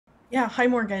Yeah, hi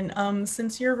Morgan.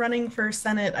 Since you're running for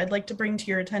Senate, I'd like to bring to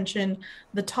your attention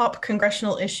the top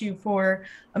congressional issue for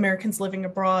Americans living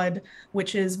abroad,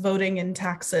 which is voting and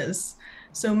taxes.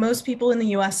 So, most people in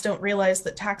the US don't realize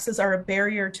that taxes are a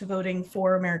barrier to voting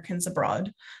for Americans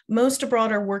abroad. Most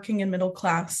abroad are working and middle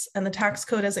class, and the tax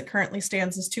code as it currently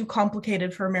stands is too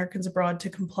complicated for Americans abroad to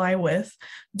comply with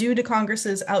due to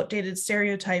Congress's outdated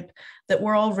stereotype that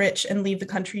we're all rich and leave the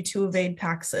country to evade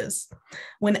taxes,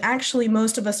 when actually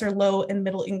most of us are low and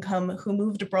middle income who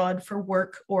moved abroad for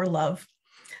work or love.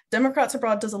 Democrats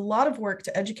Abroad does a lot of work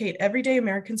to educate everyday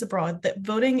Americans abroad that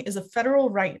voting is a federal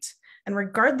right, and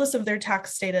regardless of their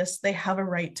tax status, they have a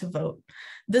right to vote.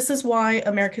 This is why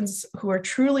Americans who are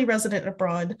truly resident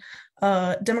abroad,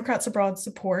 Democrats Abroad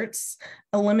supports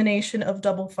elimination of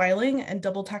double filing and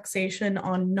double taxation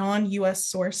on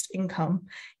non-US sourced income,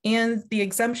 and the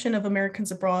exemption of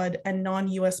Americans abroad and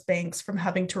non-US banks from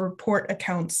having to report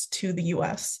accounts to the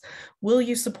US. Will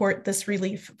you support this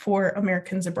relief for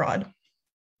Americans abroad?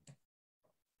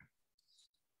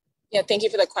 Yeah, thank you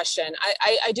for the question.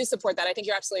 I do support that. I think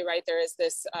you're absolutely right. There is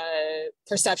this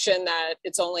perception that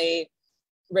it's only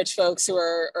rich folks who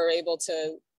are able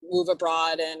to move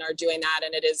abroad and are doing that.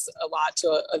 And it is a lot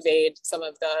to evade some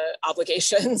of the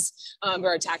obligations of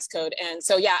our tax code. And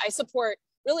so, yeah, I support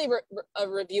really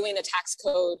reviewing the tax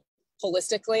code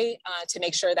holistically to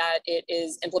make sure that it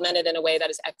is implemented in a way that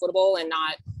is equitable and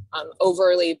not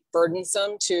overly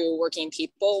burdensome to working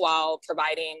people while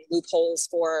providing loopholes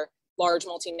for large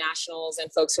multinationals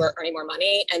and folks who are earning more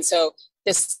money. And so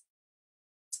this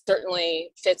certainly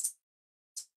fits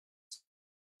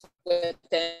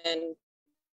within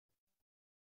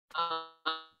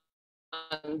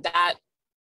that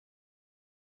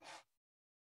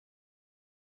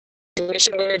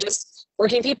situation where we're just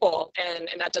working people, and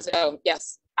that doesn't, oh,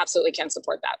 yes, absolutely can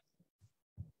support that.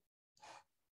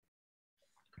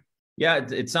 Yeah,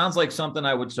 it sounds like something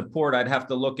I would support. I'd have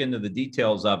to look into the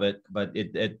details of it, but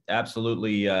it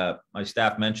absolutely, my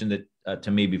staff mentioned it to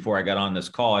me before I got on this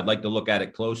call. I'd like to look at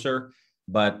it closer,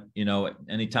 but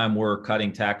anytime we're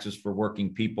cutting taxes for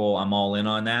working people, I'm all in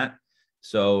on that.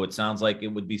 So it sounds like it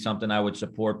would be something I would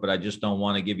support, but I just don't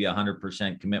want to give you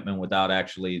 100% commitment without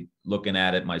actually looking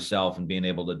at it myself and being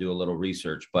able to do a little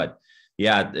research. But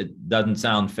yeah, it doesn't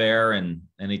sound fair. And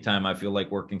anytime I feel like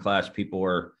working class people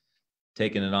are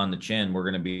taking it on the chin, we're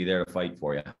going to be there to fight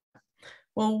for you.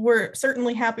 Well, we're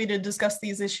certainly happy to discuss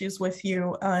these issues with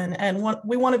you, and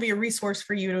we want to be a resource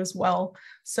for you as well.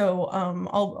 So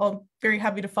I'll very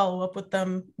happy to follow up with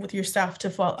them, with your staff,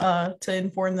 to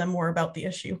inform them more about the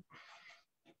issue.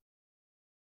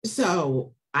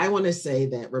 So I want to say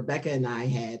that Rebecca and I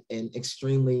had an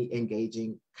extremely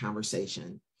engaging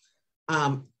conversation.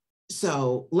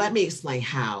 So let me explain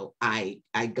how I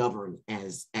govern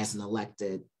as an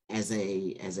elected, as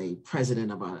a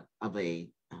president of a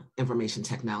information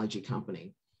technology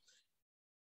company.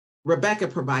 Rebecca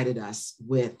provided us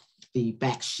with the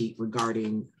back sheet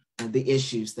regarding the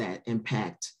issues that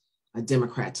impact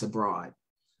Democrats abroad.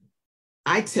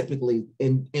 I typically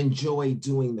enjoy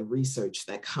doing the research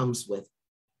that comes with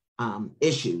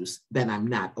issues that I'm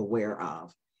not aware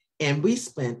of. And we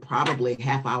spent probably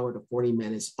half hour to 40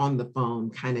 minutes on the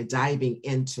phone, kind of diving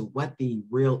into what the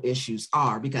real issues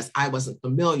are, because I wasn't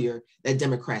familiar that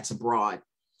Democrats abroad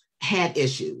had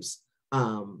issues.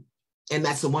 And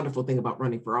that's the wonderful thing about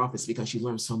running for office, because you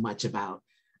learn so much about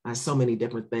so many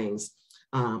different things.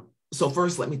 So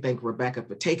first, let me thank Rebecca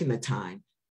for taking the time.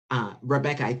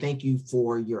 Rebecca, I thank you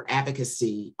for your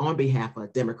advocacy on behalf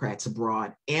of Democrats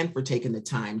abroad and for taking the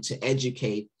time to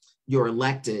educate your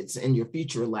electeds and your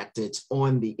future electeds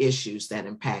on the issues that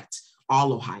impact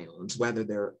all Ohioans, whether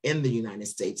they're in the United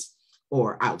States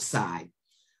or outside.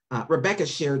 Rebecca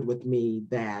shared with me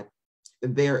that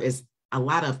there is a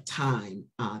lot of time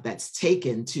that's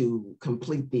taken to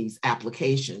complete these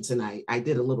applications. And I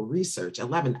did a little research.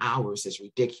 11 hours is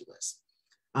ridiculous.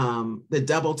 The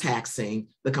double taxing,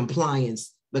 the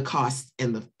compliance, the cost,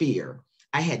 and the fear.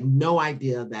 I had no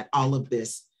idea that all of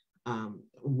this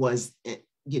was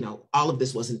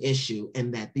an issue,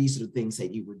 and that these are the things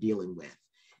that you were dealing with.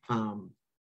 And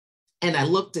I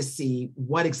looked to see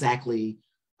what exactly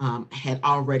had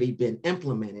already been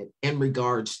implemented in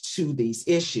regards to these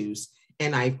issues.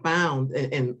 And I found,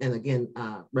 and again,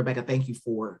 Rebecca, thank you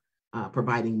for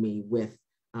providing me with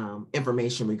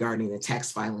information regarding the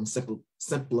Tax Filing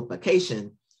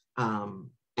Simplification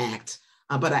Act.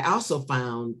 But I also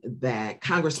found that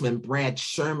Congressman Brad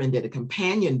Sherman did a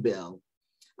companion bill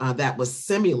that was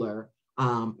similar.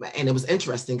 And it was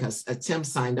interesting because Tim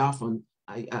signed off on,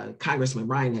 Congressman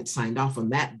Ryan had signed off on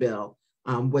that bill,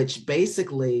 which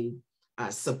basically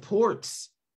supports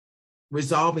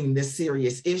resolving this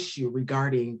serious issue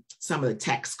regarding some of the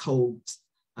tax codes,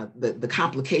 the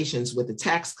complications with the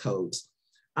tax codes.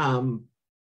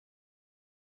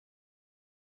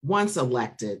 Once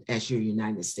elected as your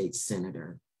United States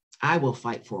Senator, I will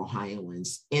fight for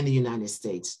Ohioans in the United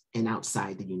States and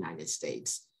outside the United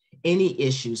States. Any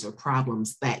issues or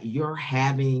problems that you're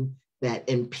having that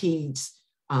impedes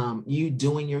you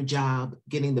doing your job,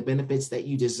 getting the benefits that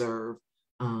you deserve,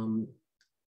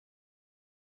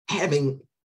 having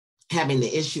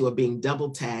the issue of being double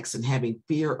taxed and having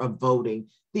fear of voting,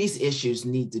 these issues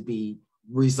need to be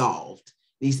resolved.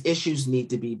 These issues need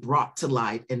to be brought to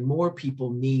light, and more people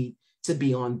need to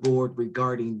be on board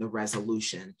regarding the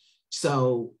resolution.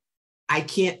 So I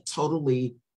can't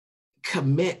totally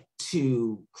commit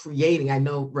to creating, I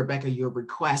know, Rebecca, your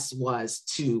request was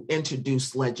to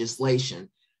introduce legislation.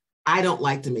 I don't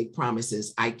like to make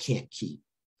promises I can't keep.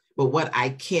 But what I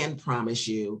can promise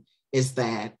you is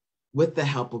that with the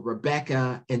help of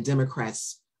Rebecca and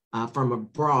Democrats from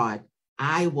abroad,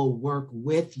 I will work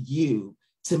with you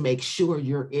to make sure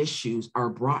your issues are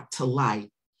brought to light.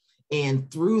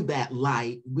 And through that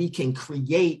light, we can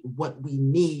create what we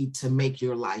need to make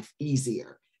your life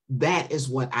easier. That is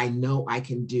what I know I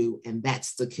can do, and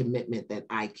that's the commitment that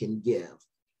I can give.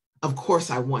 Of course,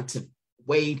 I want to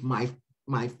wave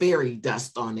my fairy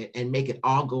dust on it and make it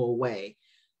all go away.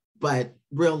 But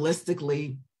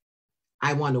realistically,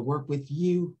 I want to work with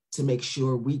you to make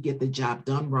sure we get the job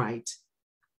done right.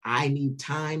 I need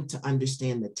time to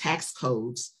understand the tax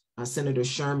codes. Senator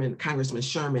Sherman, Congressman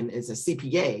Sherman is a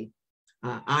CPA.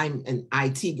 I'm an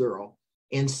IT girl.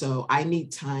 And so I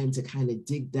need time to kind of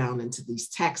dig down into these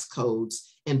tax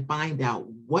codes and find out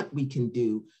what we can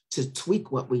do to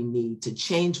tweak what we need, to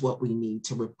change what we need,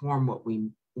 to reform what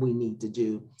we need to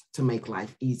do to make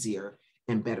life easier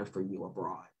and better for you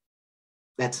abroad.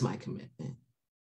 That's my commitment.